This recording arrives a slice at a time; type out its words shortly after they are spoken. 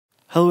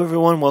Hello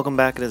everyone, welcome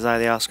back. It is I,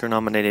 the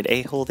Oscar-nominated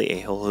a-hole, the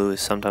a-hole who is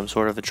sometimes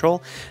sort of a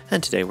troll,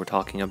 and today we're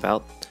talking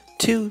about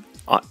two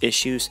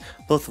issues,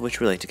 both of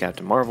which relate to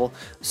Captain Marvel.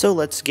 So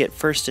let's get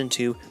first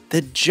into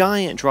the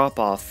giant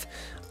drop-off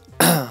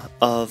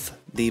of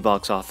the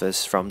box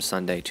office from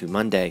Sunday to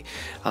Monday,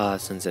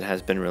 since it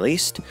has been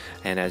released.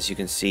 And as you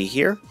can see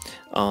here,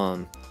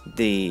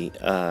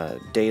 the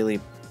daily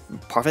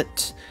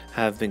profits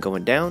have been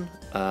going down.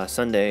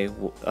 Saturday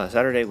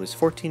was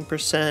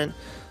 14%.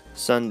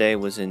 Sunday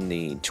was in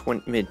the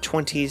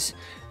mid-20s,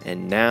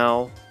 and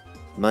now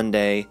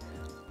Monday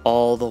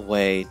all the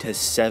way to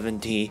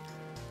 70,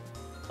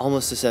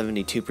 almost to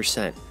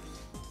 72%,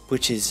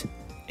 which is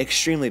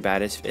extremely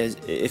bad.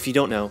 If you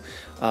don't know,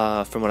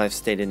 from what I've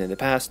stated in the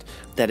past,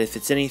 that if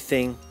it's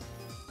anything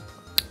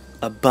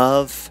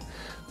above,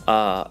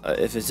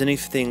 if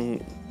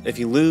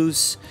you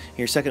lose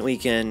your second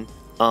weekend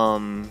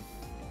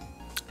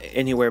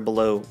anywhere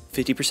below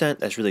 50%,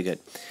 that's really good.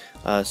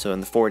 So in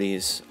the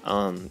 40s,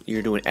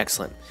 you're doing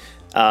excellent.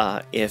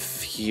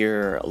 If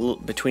you're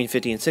between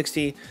 50 and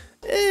 60,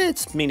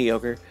 it's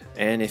mediocre.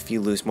 And if you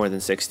lose more than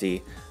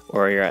 60,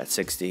 or you're at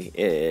 60,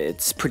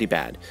 it's pretty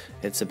bad.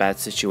 It's a bad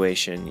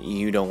situation.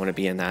 You don't want to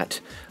be in that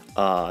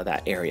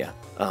area.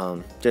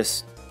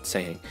 Just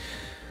saying.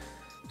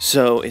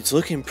 So it's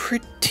looking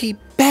pretty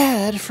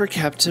bad for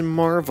Captain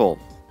Marvel.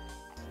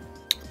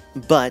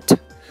 But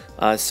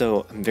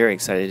so I'm very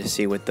excited to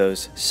see what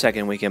those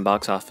second weekend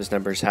box office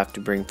numbers have to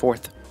bring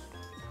forth.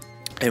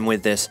 And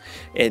with this,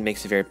 it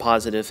makes it very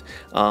positive.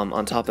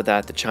 On top of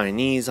that, the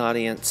Chinese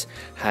audience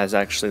has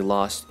actually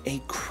lost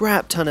a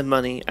crap ton of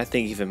money. I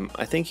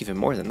think even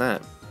more than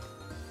that.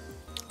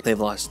 They've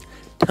lost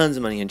tons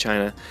of money in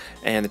China,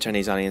 and the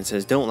Chinese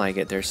audiences don't like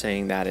it. They're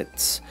saying that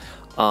it's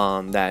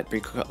that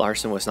Brie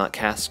Larson was not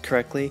cast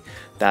correctly,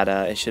 that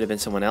it should have been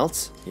someone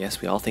else. Yes,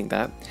 we all think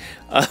that.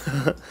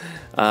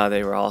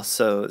 They were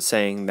also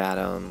saying that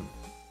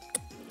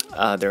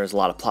there was a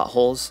lot of plot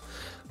holes,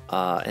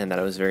 and that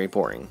it was very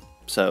boring.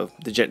 So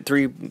the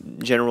three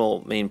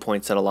general main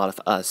points that a lot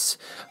of us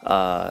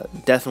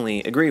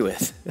definitely agree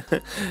with,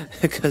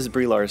 because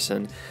Brie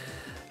Larson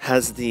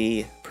has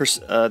the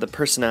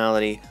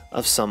personality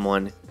of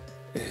someone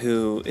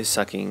who is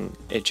sucking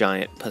a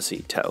giant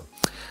pussy toe.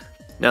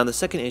 Now, the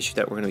second issue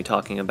that we're going to be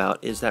talking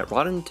about is that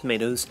Rotten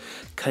Tomatoes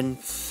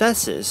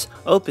confesses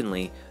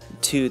openly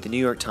to the New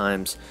York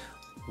Times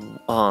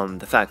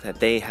the fact that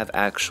they have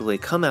actually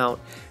come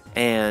out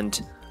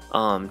and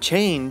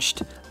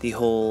changed the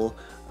whole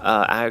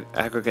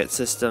aggregate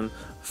system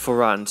for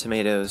Rotten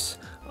Tomatoes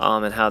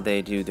and how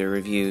they do their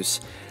reviews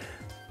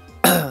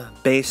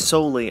based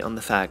solely on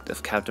the fact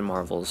of Captain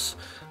Marvel's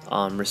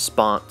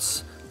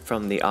response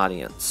from the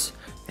audience.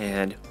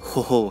 And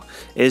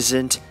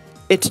isn't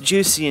it's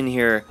juicy in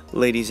here,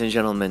 ladies and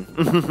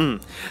gentlemen.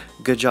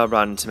 Good job,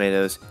 Rotten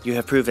Tomatoes. You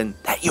have proven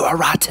that you are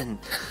rotten.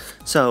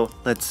 So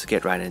let's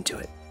get right into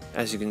it.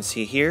 As you can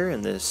see here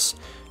in this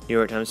New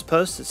York Times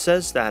post, it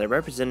says that a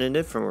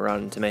representative from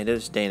Rotten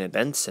Tomatoes, Dana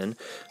Benson,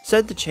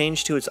 said the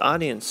change to its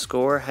audience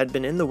score had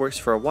been in the works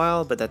for a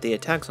while, but that the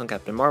attacks on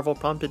Captain Marvel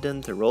prompted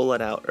them to roll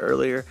it out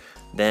earlier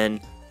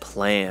than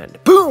planned.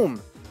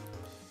 Boom!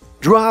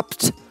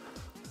 Dropped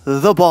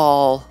the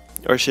ball.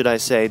 Or should I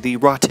say, the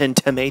rotten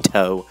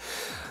tomato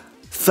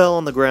fell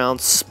on the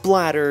ground,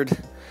 splattered,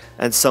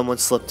 and someone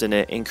slipped in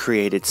it and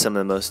created some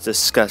of the most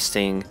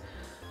disgusting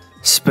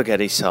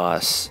spaghetti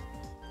sauce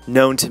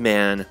known to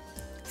man.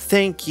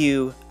 Thank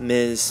you,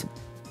 Ms.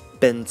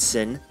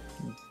 Benson.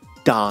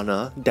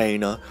 Dana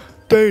Benson.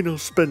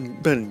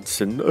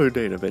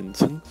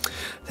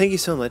 Thank you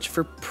so much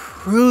for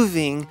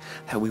proving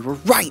that we were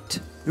right.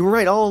 We were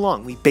right all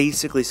along. We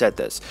basically said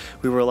this.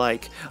 We were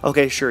like,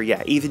 okay, sure,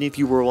 yeah, even if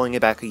you were rolling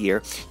it back a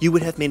year, you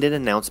would have made an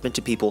announcement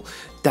to people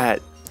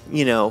that,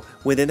 you know,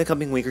 within the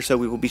coming week or so,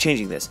 we will be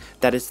changing this.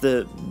 That is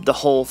the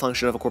whole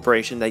function of a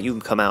corporation, that you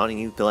come out and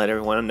you let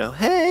everyone know,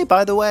 hey,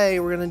 by the way,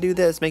 we're going to do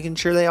this, making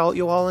sure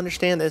you all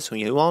understand this,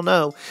 and you all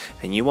know,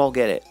 and you all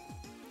get it.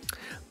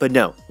 But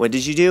no, what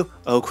did you do?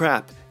 Oh,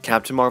 crap.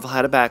 Captain Marvel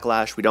had a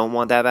backlash. We don't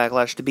want that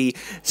backlash to be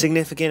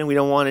significant, and we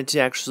don't want it to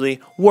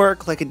actually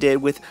work like it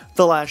did with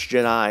The Last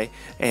Jedi,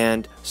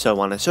 and so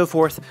on and so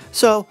forth.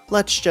 So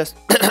let's just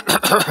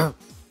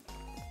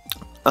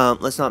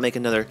let's not make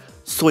another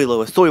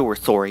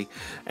story,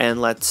 and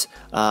let's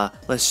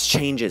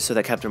change it so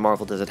that Captain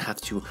Marvel doesn't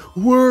have to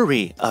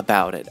worry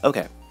about it.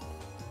 Okay,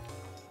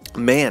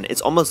 man,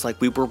 it's almost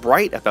like we were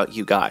right about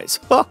you guys.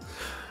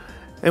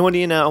 And what do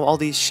you know, all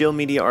these shield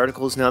media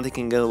articles, now they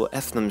can go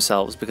F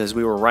themselves because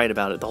we were right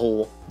about it the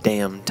whole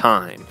damn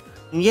time.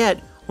 And yet,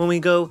 when we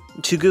go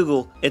to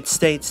Google, it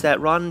states that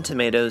Rotten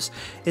Tomatoes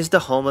is the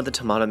home of the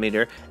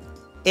Tomatometer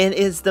and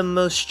is the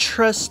most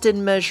trusted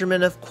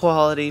measurement of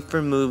quality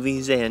for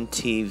movies and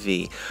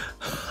TV.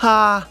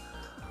 Ha!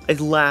 I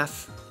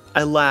laugh.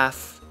 I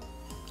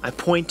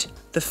point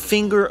the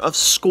finger of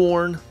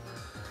scorn.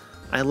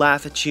 I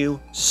laugh at you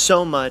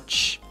so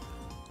much.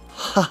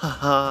 Ha ha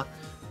ha.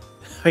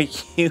 Are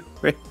you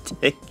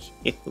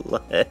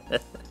ridiculous?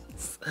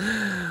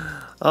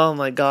 Oh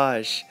my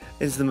gosh.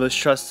 is the most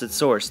trusted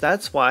source.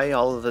 That's why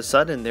all of a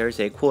sudden there's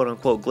a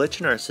quote-unquote glitch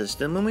in our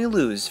system and we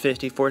lose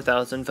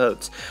 54,000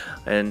 votes,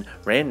 and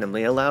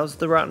randomly allows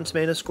the Rotten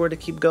Tomatoes score to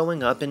keep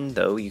going up. And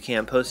though you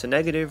can't post a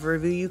negative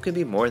review, you can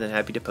be more than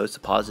happy to post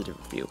a positive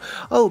review.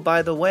 Oh,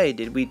 by the way,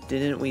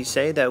 didn't we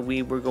say that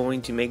we were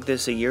going to make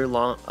this a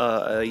year-long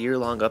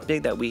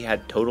update that we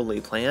had totally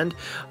planned?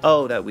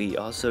 Oh, that we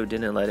also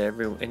didn't let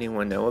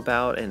anyone know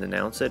about and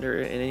announce it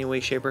or in any way,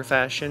 shape, or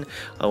fashion.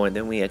 Oh, and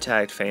then we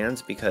attacked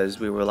fans because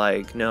we were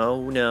like, no,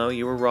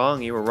 you were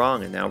wrong,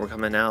 and now we're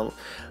coming out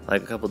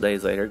like a couple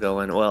days later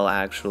going, well,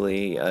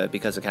 actually,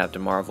 because of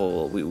Captain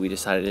Marvel, we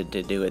decided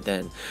to do it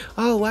then.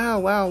 Oh,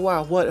 wow,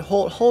 what?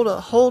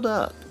 Hold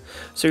up.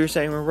 So you're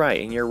saying we're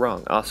right and you're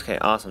wrong. Okay,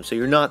 awesome. So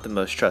you're not the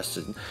most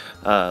trusted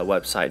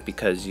website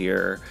because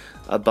you're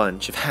a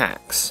bunch of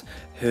hacks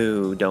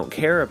who don't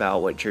care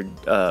about what your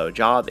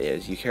job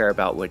is. You care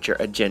about what your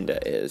agenda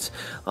is.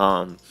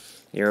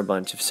 You're a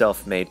bunch of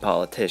self-made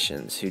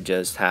politicians who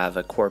just have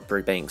a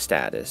corporate bank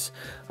status.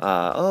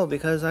 Oh,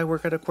 because I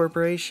work at a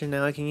corporation,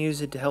 now I can use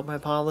it to help my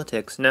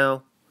politics.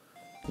 No.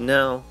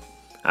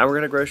 I work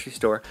at a grocery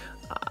store,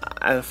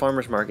 at a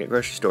farmer's market,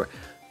 grocery store.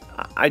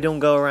 I don't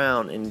go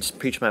around and just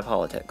preach my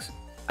politics.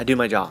 I do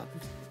my job,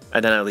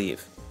 and then I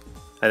leave.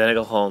 And then I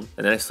go home,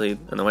 and then I sleep,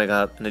 and then I wake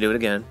up, and I do it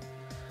again.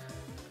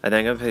 And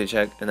then I get a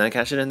paycheck, and then I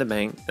cash it in the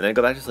bank, and then I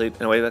go back to sleep,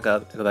 and I wake back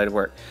up, and go back to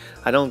work.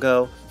 I don't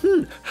go,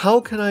 how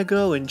can I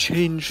go and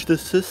change the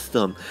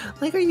system?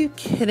 Like, are you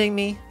kidding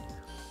me?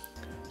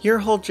 Your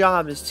whole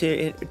job is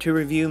to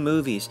review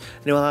movies,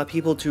 and to allow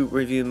people to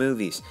review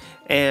movies.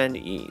 And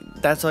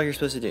that's all you're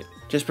supposed to do.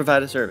 Just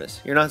provide a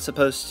service. You're not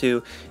supposed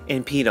to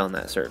impede on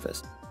that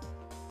service.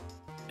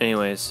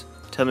 Anyways,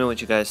 tell me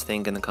what you guys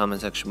think in the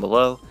comment section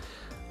below.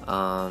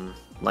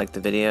 Like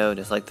the video,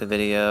 dislike the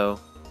video.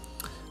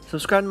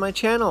 Subscribe to my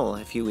channel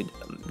if you would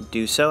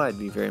do so. I'd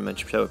be very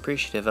much so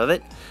appreciative of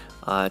it.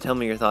 Tell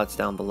me your thoughts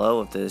down below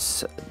of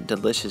this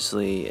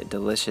deliciously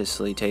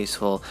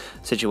tasteful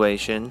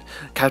situation.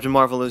 Captain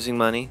Marvel losing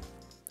money,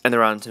 and the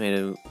Rotten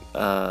Tomato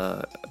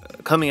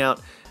coming out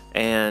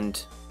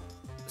and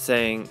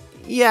saying,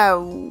 yeah,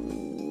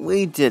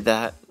 we did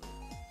that.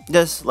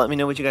 Just let me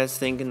know what you guys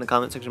think in the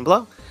comment section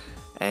below.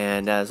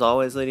 And as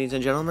always, ladies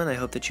and gentlemen, I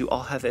hope that you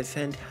all have a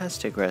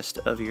fantastic rest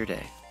of your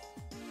day.